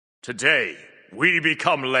Today, we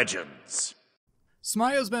become legends.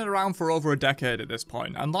 Smite has been around for over a decade at this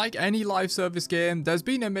point, and like any live service game, there's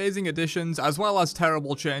been amazing additions as well as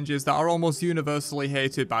terrible changes that are almost universally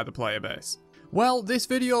hated by the player base. Well, this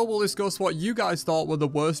video will discuss what you guys thought were the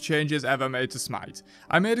worst changes ever made to Smite.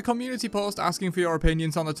 I made a community post asking for your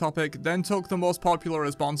opinions on the topic, then took the most popular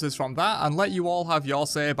responses from that and let you all have your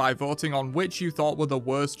say by voting on which you thought were the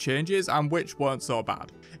worst changes and which weren't so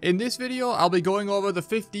bad. In this video, I'll be going over the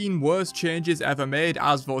 15 worst changes ever made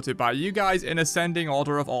as voted by you guys in ascending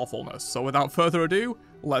order of awfulness, so without further ado,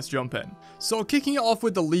 let's jump in. So kicking it off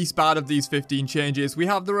with the least bad of these 15 changes, we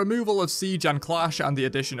have the removal of Siege and Clash and the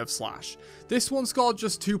addition of Slash. This one scored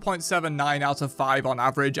just 2.79 out of 5 on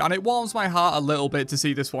average, and it warms my heart a little bit to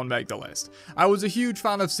see this one make the list. I was a huge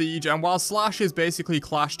fan of Siege, and while Slash is basically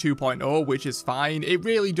Clash 2.0, which is fine, it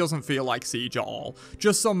really doesn't feel like Siege at all.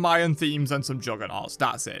 Just some Mayan themes and some Juggernauts,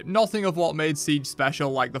 that's it. Nothing of what made Siege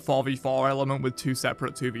special, like the 4v4 element with 2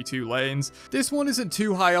 separate 2v2 lanes. This one isn't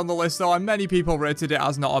too high on the list though, and many people rated it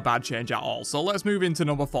as not a bad change at all, so let's move into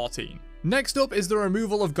number 14. Next up is the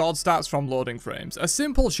removal of God stats from loading frames, a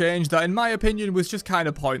simple change that in my opinion was just kind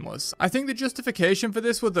of pointless. I think the justification for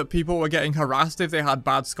this was that people were getting harassed if they had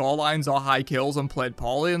bad scorelines or high kills and played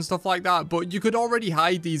poorly and stuff like that, but you could already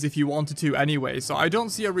hide these if you wanted to anyway, so I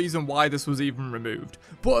don't see a reason why this was even removed.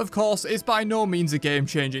 But of course, it's by no means a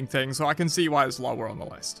game-changing thing, so I can see why it's lower on the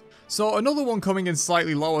list. So another one coming in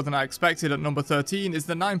slightly lower than I expected at number 13 is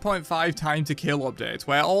the 9.5 time to kill update,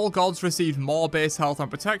 where all gods received more base health and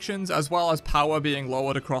protections as well as power being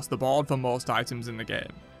lowered across the board for most items in the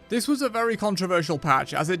game. This was a very controversial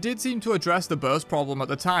patch, as it did seem to address the burst problem at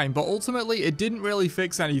the time, but ultimately it didn't really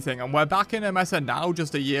fix anything, and we're back in a meta now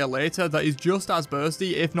just a year later that is just as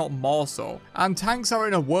bursty, if not more so. And tanks are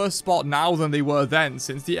in a worse spot now than they were then,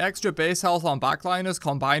 since the extra base health on backliners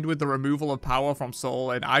combined with the removal of power from solo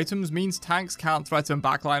lane items means tanks can't threaten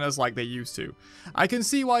backliners like they used to. I can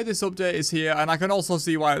see why this update is here, and I can also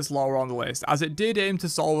see why it's lower on the list, as it did aim to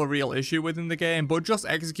solve a real issue within the game, but just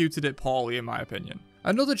executed it poorly in my opinion.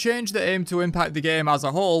 Another change that aimed to impact the game as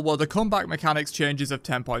a whole were the comeback mechanics changes of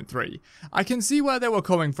 10.3. I can see where they were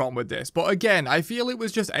coming from with this, but again, I feel it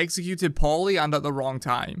was just executed poorly and at the wrong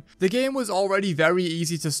time. The game was already very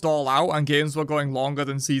easy to stall out and games were going longer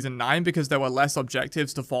than Season 9 because there were less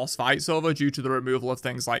objectives to force fights over due to the removal of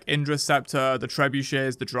things like Indra's Scepter, the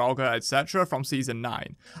Trebuchets, the Draugr, etc. from Season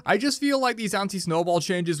 9. I just feel like these anti-snowball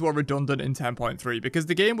changes were redundant in 10.3 because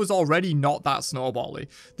the game was already not that snowbally.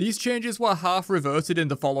 These changes were half reverted in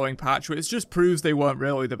the following patch, which just proves they weren't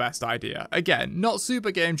really the best idea. Again, not super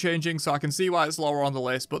game changing, so I can see why it's lower on the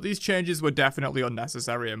list, but these changes were definitely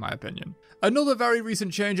unnecessary in my opinion. Another very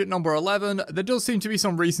recent change at number 11, there does seem to be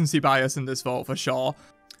some recency bias in this vote for sure,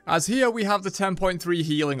 as here we have the 10.3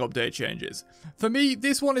 healing update changes. For me,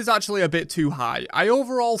 this one is actually a bit too high. I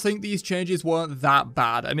overall think these changes weren't that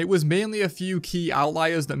bad, and it was mainly a few key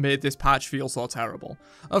outliers that made this patch feel so terrible.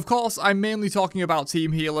 Of course, I'm mainly talking about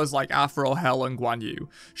team healers like Afro, Hell, and Guan Yu.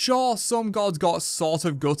 Sure, some gods got sort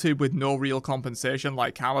of gutted with no real compensation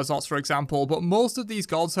like Kamazots for example, but most of these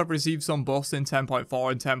gods have received some buffs in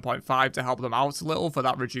 10.4 and 10.5 to help them out a little for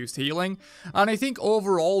that reduced healing, and I think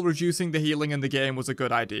overall reducing the healing in the game was a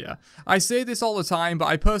good idea. I say this all the time, but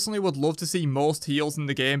I personally would love to see most heals in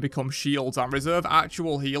the game become shields and reserve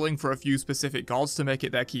actual healing for a few specific gods to make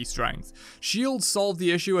it their key strength. Shields solve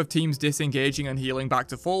the issue of teams disengaging and healing back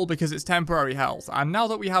to full because it's temporary health, and now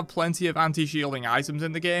that we have plenty of anti-shielding items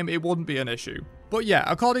in the game, it wouldn't be an issue. But yeah,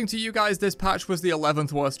 according to you guys, this patch was the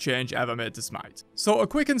 11th worst change ever made to Smite. So a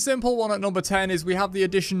quick and simple one at number 10 is we have the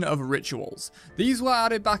addition of rituals. These were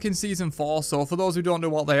added back in Season 4, so for those who don't know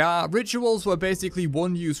what they are, rituals were basically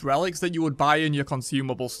one-use relics that you would buy in your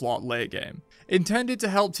consumable slot late game. Intended to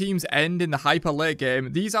help teams end in the hyper late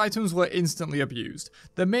game, these items were instantly abused.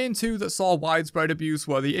 The main two that saw widespread abuse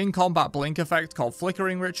were the in-combat blink effect called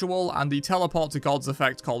Flickering Ritual and the teleport to gods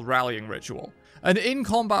effect called Rallying Ritual. An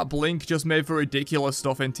in-combat blink just made for ridiculous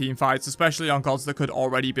stuff in teamfights, especially on gods that could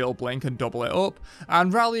already build blink and double it up,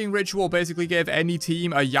 and Rallying Ritual basically gave any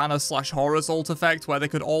team a Yana/Horus ult effect where they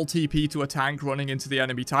could all TP to a tank running into the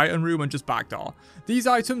enemy Titan room and just backdoor. These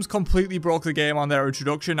items completely broke the game on their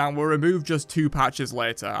introduction and were removed just 2 patches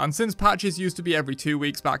later, and since patches used to be every 2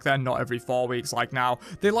 weeks back then, not every 4 weeks like now,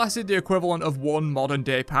 they lasted the equivalent of 1 modern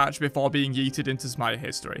day patch before being yeeted into Smite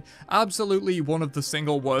history. Absolutely one of the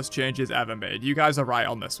single worst changes ever made. you guys are right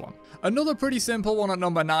on this one. Another pretty simple one at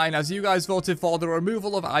number 9, as you guys voted for the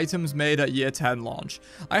removal of items made at year 10 launch.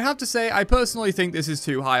 I have to say, I personally think this is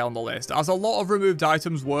too high on the list, as a lot of removed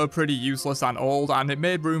items were pretty useless and old, and it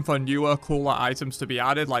made room for newer, cooler items to be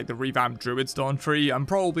added, like the revamped Druidstone tree, and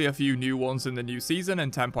probably a few new ones in the new season in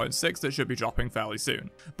 10.6 that should be dropping fairly soon.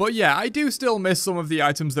 But yeah, I do still miss some of the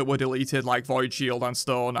items that were deleted, like Void Shield and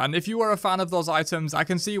Stone, and if you were a fan of those items, I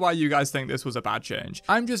can see why you guys think this was a bad change.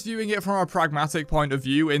 I'm just viewing it from a pragmatic point of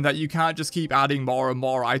view, in that you can't just keep adding more and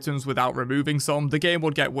more items without removing some. The game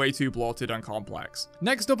would get way too bloated and complex.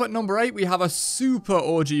 Next up at number 8, we have a super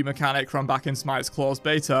OG mechanic from back in Smite's closed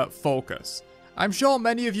beta, Focus. I'm sure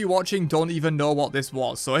many of you watching don't even know what this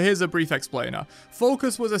was, so here's a brief explainer.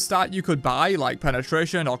 Focus was a stat you could buy, like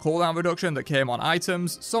penetration or cooldown reduction, that came on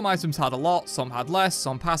items. Some items had a lot, some had less,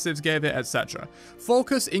 some passives gave it, etc.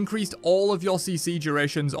 Focus increased all of your CC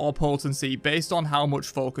durations or potency based on how much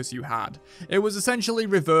focus you had. It was essentially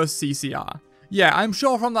reverse CCR. Yeah, I'm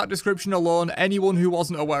sure from that description alone, anyone who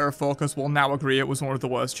wasn't aware of Focus will now agree it was one of the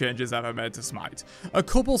worst changes ever made to Smite. A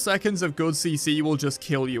couple seconds of good CC will just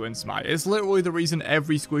kill you in Smite. It's literally the reason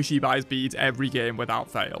every squishy buys beads every game without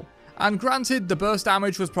fail. And granted, the burst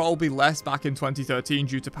damage was probably less back in 2013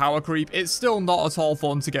 due to power creep, it's still not at all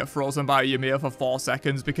fun to get frozen by a Ymir for 4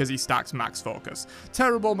 seconds because he stacks max focus.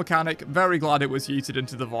 Terrible mechanic, very glad it was yeeted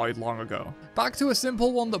into the void long ago. Back to a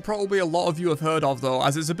simple one that probably a lot of you have heard of though,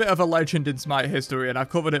 as it's a bit of a legend in Smite history and I've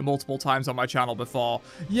covered it multiple times on my channel before.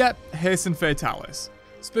 Yep, Hasten Fatalis.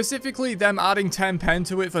 Specifically, them adding 10 pen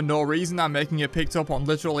to it for no reason and making it picked up on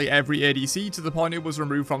literally every ADC to the point it was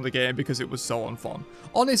removed from the game because it was so unfun.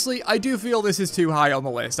 Honestly, I do feel this is too high on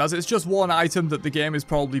the list, as it's just one item that the game is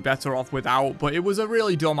probably better off without, but it was a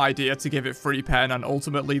really dumb idea to give it free pen, and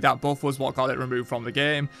ultimately that buff was what got it removed from the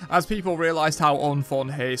game, as people realised how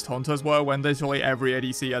unfun haste hunters were when literally every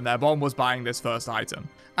ADC and their bomb was buying this first item.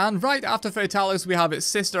 And right after Fatalis, we have its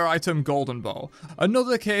sister item, Golden Bow.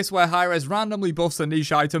 Another case where Hi-Rez randomly buffs a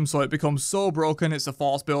niche item so it becomes so broken it's a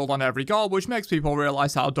force build on every god, which makes people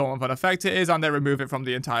realise how dumb of an effect it is, and they remove it from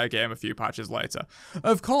the entire game a few patches later.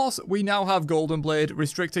 Of course, we now have Golden Blade,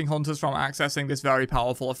 restricting hunters from accessing this very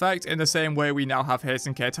powerful effect in the same way we now have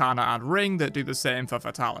Hasten Katana and Ring that do the same for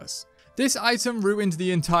Fatalis. This item ruined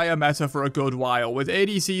the entire meta for a good while, with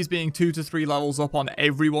ADCs being 2 to 3 levels up on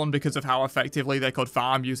everyone because of how effectively they could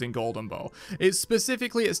farm using Golden Bow. It's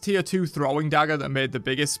specifically its tier 2 throwing dagger that made the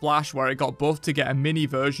biggest splash, where it got buffed to get a mini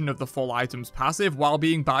version of the full item's passive while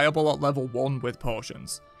being buyable at level 1 with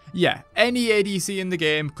potions. Yeah, any ADC in the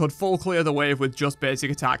game could full clear the wave with just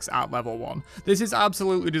basic attacks at level 1. This is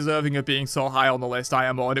absolutely deserving of being so high on the list,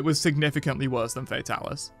 IMO, and it was significantly worse than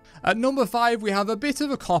Fatalis. At number 5, we have a bit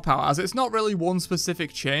of a cop-out, as it's not really one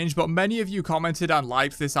specific change, but many of you commented and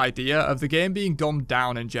liked this idea of the game being dumbed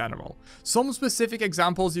down in general. Some specific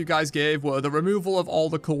examples you guys gave were the removal of all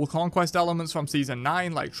the cool conquest elements from Season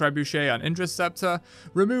 9, like Trebuchet and Interceptor,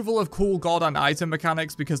 removal of cool god and item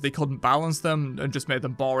mechanics because they couldn't balance them and just made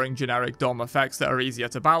them boring, generic, dumb effects that are easier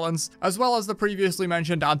to balance, as well as the previously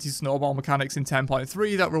mentioned anti-snowball mechanics in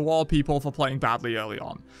 10.3 that reward people for playing badly early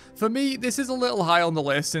on. For me, this is a little high on the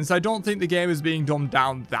list since I don't think the game is being dumbed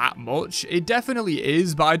down that much. It definitely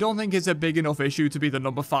is, but I don't think it's a big enough issue to be the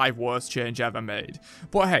number 5 worst change ever made.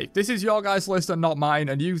 But hey, this is your guys' list and not mine,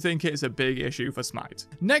 and you think it's a big issue for Smite.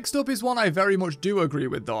 Next up is one I very much do agree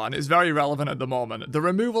with though, and it's very relevant at the moment: the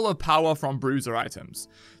removal of power from bruiser items.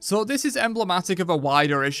 So this is emblematic of a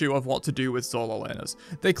wider issue of what to do with solo laners.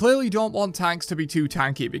 They clearly don't want tanks to be too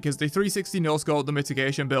tanky because they 360 no-scoped the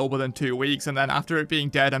mitigation build within 2 weeks, and then after it being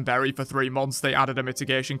dead and buried for 3 months, they added a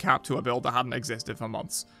mitigation cap to a build that hadn't existed for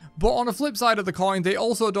months. But on the flip side of the coin, they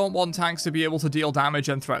also don't want tanks to be able to deal damage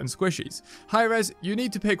and threaten squishies. Hi-Rez, you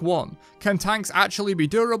need to pick one. Can tanks actually be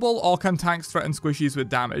durable, or can tanks threaten squishies with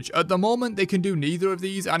damage? At the moment, they can do neither of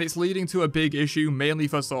these, and it's leading to a big issue, mainly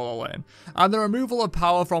for solo lane. And the removal of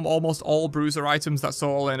power from almost all bruiser items that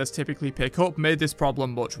solo laners typically pick up made this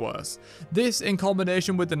problem much worse. This, in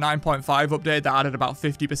combination with the 9.5 update that added about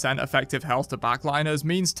 50% effective health to backliners,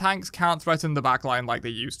 means tanks can't threaten the backline like they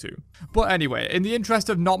used to. But anyway, in the interest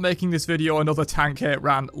of not making this video another tank hate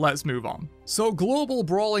rant, let's move on. So Global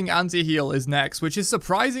Brawling Anti-Heal is next, which is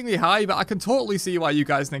surprisingly high, but I can totally see why you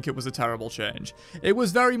guys think it was a terrible change. It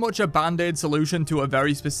was very much a band-aid solution to a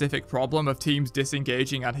very specific problem of teams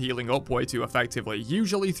disengaging and healing up way too effectively,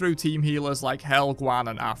 usually through team healers like Hel, Guan,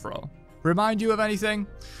 and Afro. remind you of anything?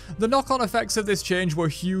 The knock-on effects of this change were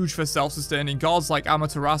huge for self-sustaining gods like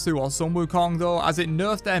Amaterasu or Sun Wukong though, as it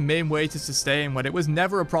nerfed their main way to sustain when it was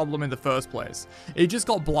never a problem in the first place. It just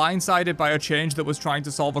got blindsided by a change that was trying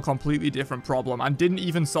to solve a completely different problem and didn't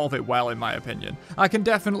even solve it well in my opinion. I can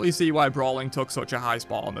definitely see why brawling took such a high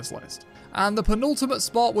spot on this list. And the penultimate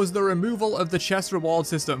spot was the removal of the chest reward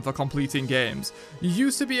system for completing games. You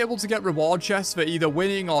used to be able to get reward chests for either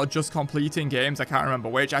winning or just completing games, I can't remember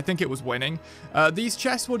which, I think it was winning. These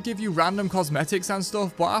chests would give you random cosmetics and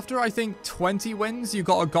stuff, but after I think 20 wins, you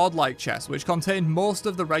got a godlike chest, which contained most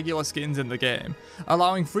of the regular skins in the game,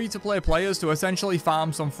 allowing free-to-play players to essentially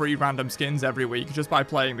farm some free random skins every week just by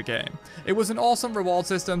playing the game. It was an awesome reward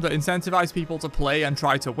system that incentivized people to play and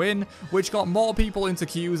try to win, which got more people into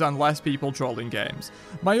queues and less people trolling games.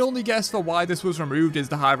 My only guess for why this was removed is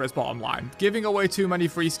the high-risk bottom line. Giving away too many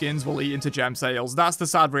free skins will eat into gem sales. That's the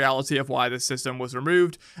sad reality of why this system was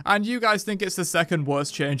removed, and you guys think it's the second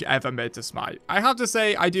worst change ever made to Smite. I have to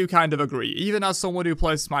say, I do kind of agree, even as someone who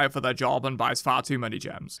plays Smite for their job and buys far too many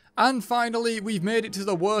gems. And finally, we've made it to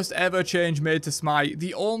the worst ever change made to Smite,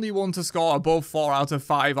 the only one to score above 4 out of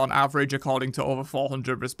 5 on average according to over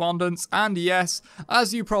 400 respondents, and yes,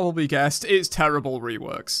 as you probably guessed, it's terrible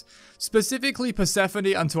reworks. Specifically, Persephone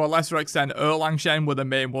and to a lesser extent Erlangshen were the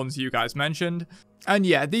main ones you guys mentioned. And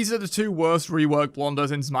yeah, these are the two worst rework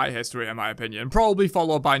blunders in Smite history in my opinion, probably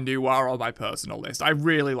followed by Nuwa or my personal list. I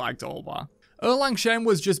really liked Ulva. Erlangshen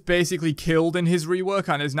was just basically killed in his rework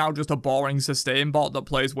and is now just a boring sustain bot that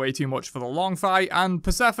plays way too much for the long fight, and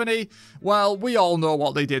Persephone, well, we all know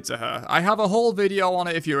what they did to her. I have a whole video on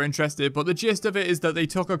it if you're interested, but the gist of it is that they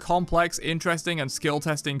took a complex, interesting, and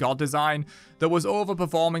skill-testing god design that was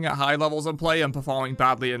overperforming at high levels of play and performing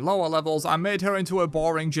badly in lower levels, and made her into a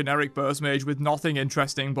boring generic burst mage with nothing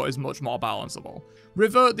interesting but is much more balanceable.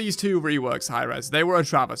 Revert these two reworks, Hi-Rez, they were a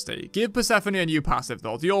travesty. Give Persephone a new passive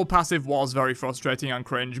though, the old passive was very frustrating and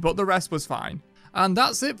cringe, but the rest was fine. And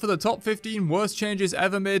that's it for the top 15 worst changes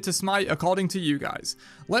ever made to Smite according to you guys.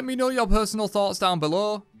 Let me know your personal thoughts down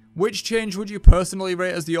below. Which change would you personally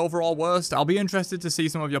rate as the overall worst? I'll be interested to see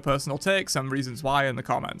some of your personal takes and reasons why in the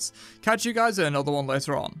comments. Catch you guys in another one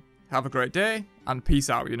later on. Have a great day, and peace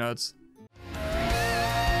out, you nerds.